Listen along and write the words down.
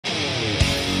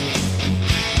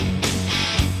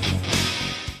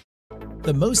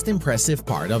The most impressive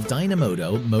part of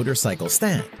Dynamoto motorcycle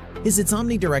stand is its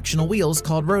omnidirectional wheels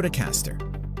called Rotocaster.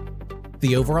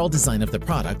 The overall design of the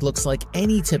product looks like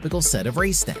any typical set of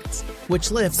race stands,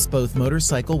 which lifts both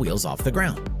motorcycle wheels off the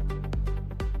ground.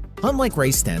 Unlike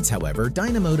race stands, however,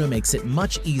 Dynamoto makes it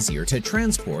much easier to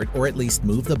transport or at least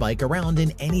move the bike around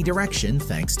in any direction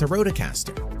thanks to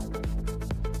Rotocaster.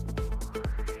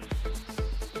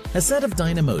 A set of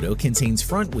Dynamoto contains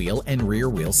front wheel and rear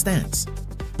wheel stands.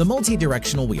 The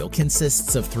multi-directional wheel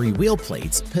consists of 3 wheel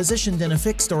plates positioned in a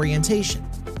fixed orientation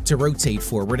to rotate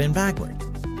forward and backward.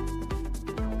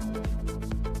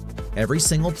 Every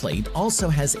single plate also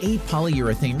has 8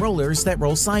 polyurethane rollers that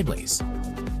roll sideways.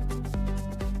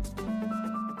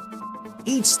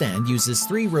 Each stand uses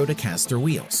 3 Rotocaster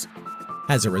wheels.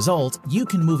 As a result, you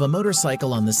can move a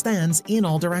motorcycle on the stands in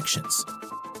all directions.